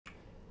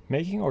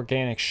Making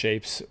organic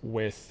shapes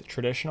with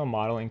traditional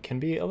modeling can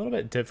be a little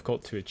bit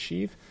difficult to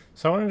achieve,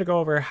 so I wanted to go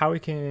over how we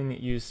can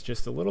use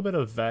just a little bit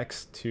of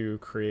Vex to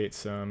create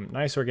some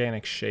nice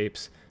organic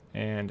shapes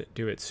and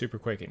do it super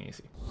quick and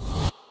easy.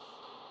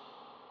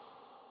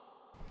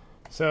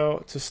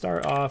 So to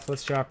start off,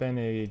 let's drop in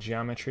a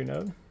geometry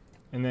node,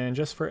 and then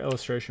just for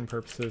illustration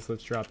purposes,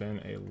 let's drop in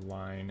a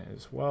line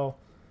as well,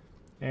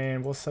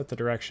 and we'll set the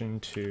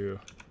direction to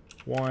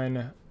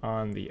 1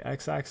 on the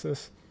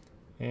x-axis.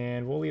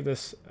 And we'll leave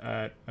this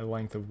at a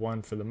length of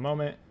 1 for the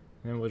moment,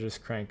 and then we'll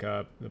just crank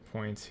up the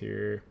points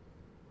here.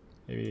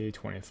 Maybe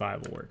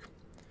 25 will work.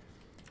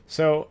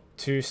 So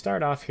to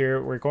start off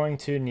here, we're going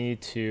to need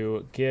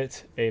to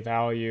get a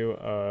value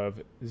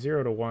of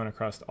 0 to 1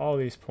 across all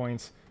these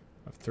points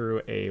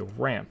through a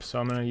ramp. So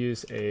I'm going to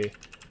use a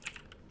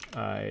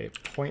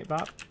point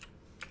VOP.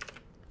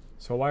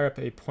 So I'll wire up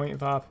a point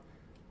VOP,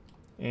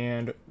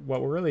 and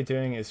what we're really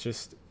doing is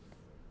just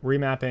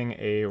remapping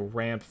a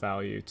ramp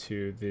value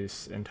to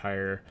this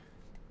entire,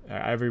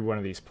 every one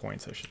of these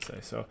points, I should say.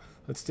 So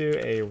let's do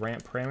a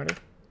ramp parameter.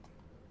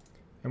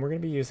 And we're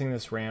going to be using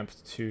this ramp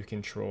to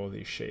control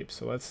these shapes.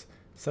 So let's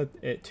set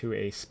it to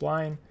a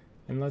spline,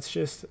 and let's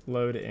just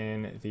load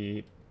in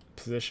the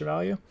position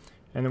value.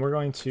 And then we're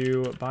going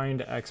to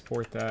bind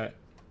export that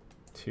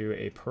to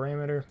a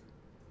parameter.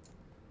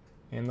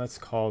 And let's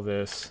call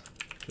this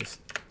just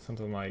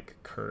something like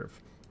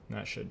curve, and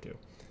that should do.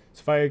 So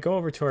if I go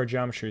over to our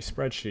geometry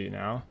spreadsheet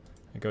now,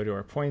 I go to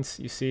our points,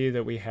 you see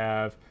that we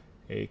have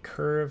a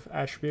curve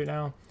attribute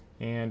now,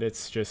 and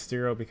it's just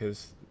 0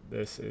 because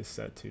this is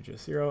set to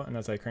just 0. And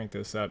as I crank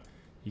this up,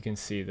 you can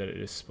see that it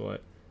is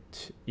split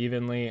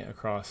evenly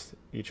across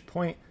each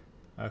point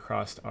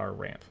across our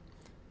ramp.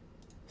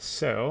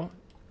 So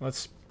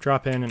let's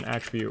drop in an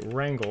attribute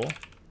wrangle,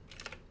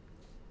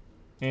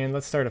 and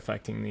let's start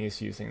affecting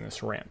these using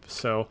this ramp.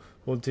 So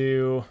we'll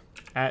do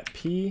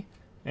 @p,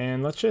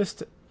 and let's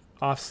just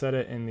offset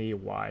it in the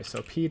y.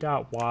 So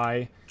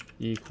p.y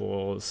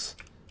equals,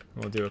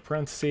 we'll do a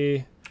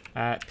parenthesis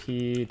at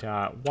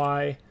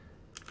p.y,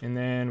 and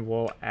then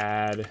we'll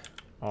add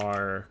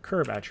our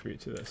curve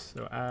attribute to this.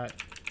 So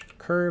at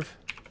curve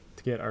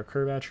to get our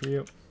curve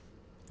attribute.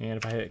 And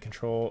if I hit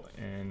Control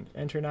and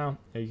Enter now,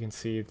 you can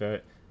see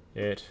that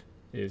it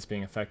is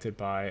being affected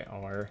by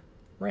our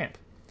ramp.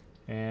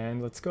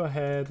 And let's go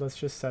ahead, let's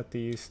just set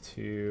these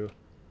to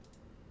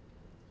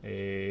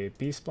a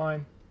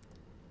B-spline.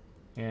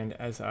 And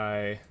as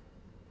I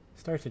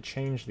start to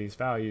change these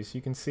values,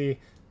 you can see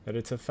that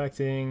it's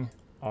affecting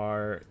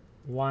our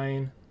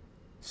line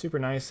super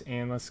nice.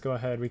 And let's go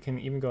ahead, we can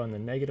even go in the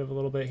negative a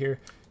little bit here.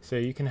 So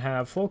you can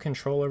have full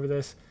control over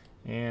this,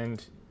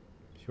 and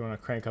if you want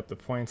to crank up the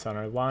points on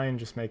our line,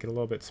 just make it a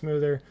little bit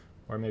smoother,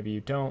 or maybe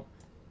you don't,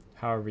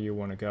 however you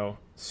want to go.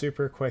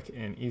 Super quick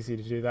and easy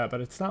to do that,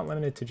 but it's not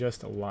limited to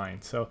just a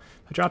line. So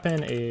I drop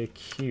in a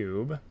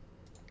cube.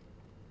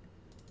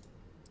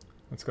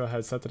 Let's go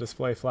ahead, set the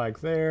display flag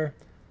there,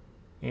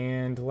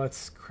 and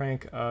let's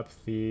crank up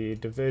the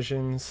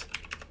divisions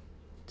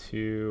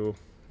to,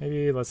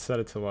 maybe let's set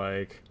it to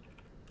like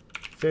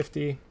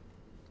 50,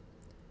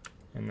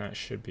 and that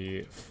should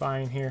be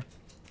fine here.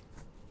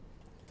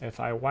 If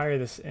I wire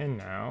this in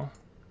now,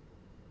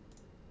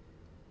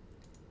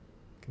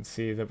 you can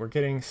see that we're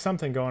getting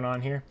something going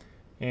on here,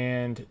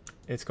 and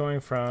it's going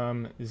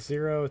from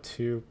 0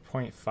 to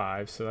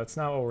 0.5, so that's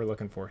not what we're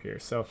looking for here.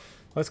 So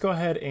let's go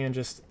ahead and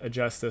just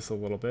adjust this a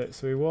little bit.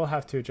 So we will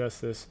have to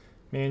adjust this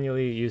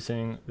manually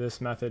using this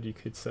method. You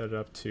could set it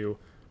up to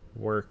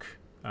work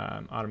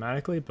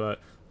automatically, but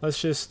let's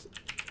just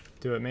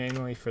do it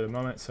manually for the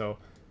moment. So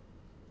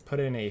put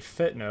in a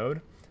fit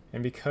node,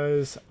 and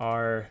because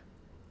our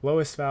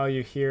lowest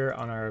value here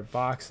on our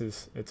box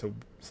is, it's a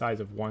size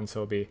of 1,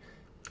 so it'll be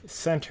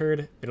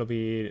centered, it'll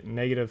be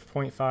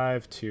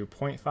 -0.5 to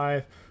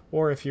 0.5,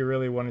 or if you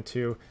really wanted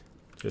to,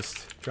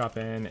 just drop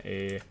in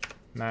a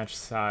match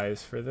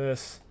size for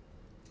this,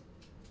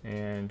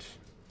 and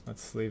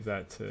let's leave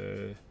that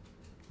to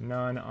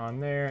none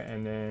on there,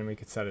 and then we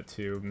could set it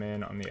to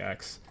min on the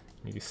X.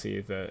 You can see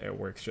that it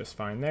works just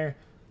fine there.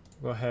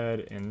 Go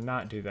ahead and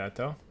not do that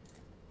though.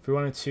 If we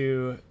wanted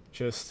to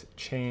just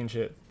change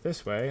it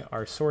this way,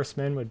 our source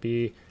min would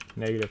be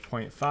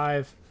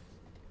 -0.5,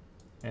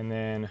 and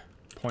then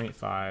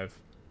 0.5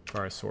 for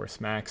our source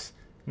max.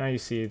 Now you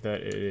see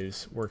that it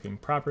is working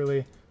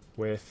properly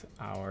with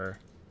our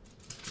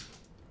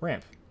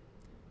ramp.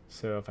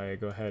 So if I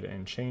go ahead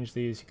and change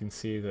these, you can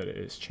see that it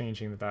is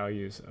changing the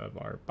values of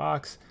our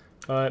box,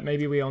 but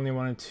maybe we only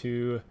wanted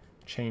to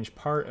change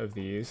part of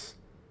these.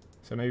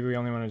 So maybe we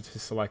only wanted to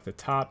select the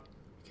top.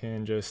 You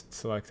can just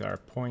select our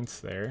points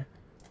there.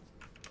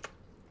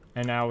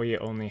 And now we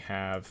only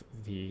have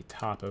the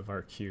top of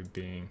our cube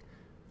being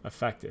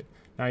affected.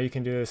 Now you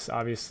can do this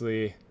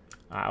obviously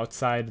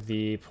outside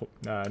the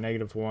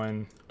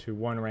 -1 to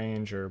 1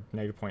 range, or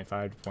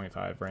 -0.5 to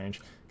 0.5 range.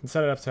 You can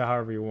set it up to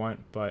however you want,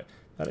 but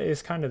that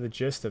is kind of the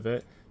gist of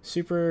it.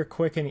 Super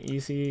quick and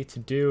easy to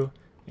do,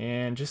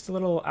 and just a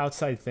little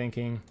outside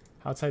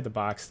the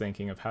box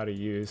thinking of how to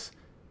use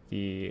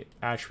the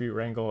attribute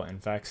wrangle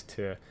and Vex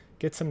to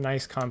get some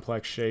nice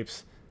complex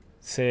shapes.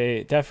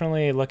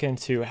 Definitely look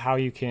into how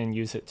you can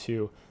use it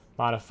to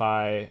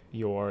modify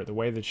the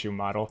way that you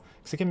model,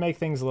 because it can make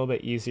things a little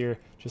bit easier.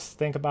 Just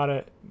think about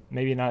it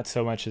maybe not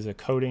so much as a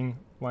coding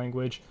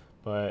language,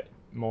 but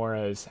more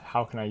as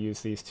how can I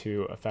use these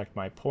to affect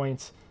my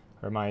points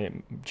or my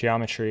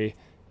geometry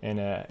in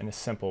a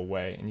simple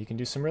way. And you can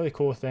do some really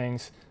cool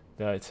things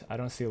that I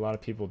don't see a lot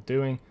of people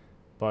doing,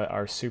 but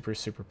are super,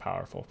 super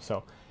powerful.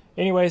 So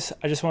anyways,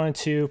 I just wanted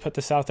to put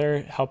this out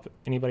there, help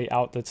anybody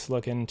out that's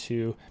looking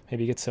to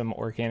maybe get some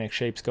organic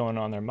shapes going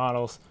on their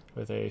models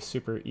with a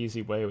super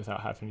easy way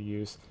without having to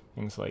use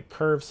things like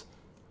curves,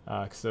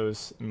 because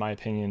those, in my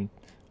opinion,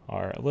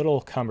 are a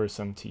little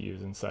cumbersome to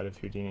use inside of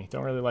Houdini.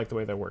 Don't really like the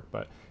way they work.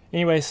 But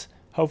anyways,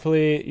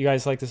 hopefully you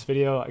guys like this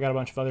video. I got a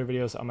bunch of other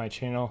videos on my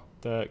channel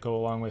that go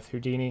along with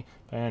Houdini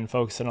and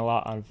focusing a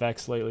lot on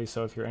Vex lately.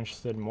 So if you're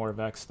interested in more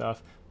Vex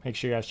stuff, make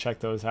sure you guys check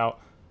those out.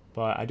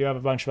 But I do have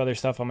a bunch of other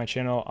stuff on my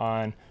channel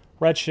on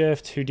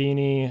Redshift,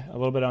 Houdini, a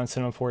little bit on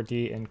Cinema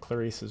 4D and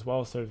Clarice as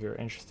well. So if you're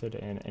interested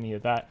in any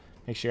of that,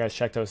 make sure you guys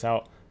check those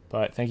out.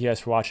 But thank you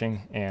guys for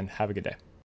watching and have a good day.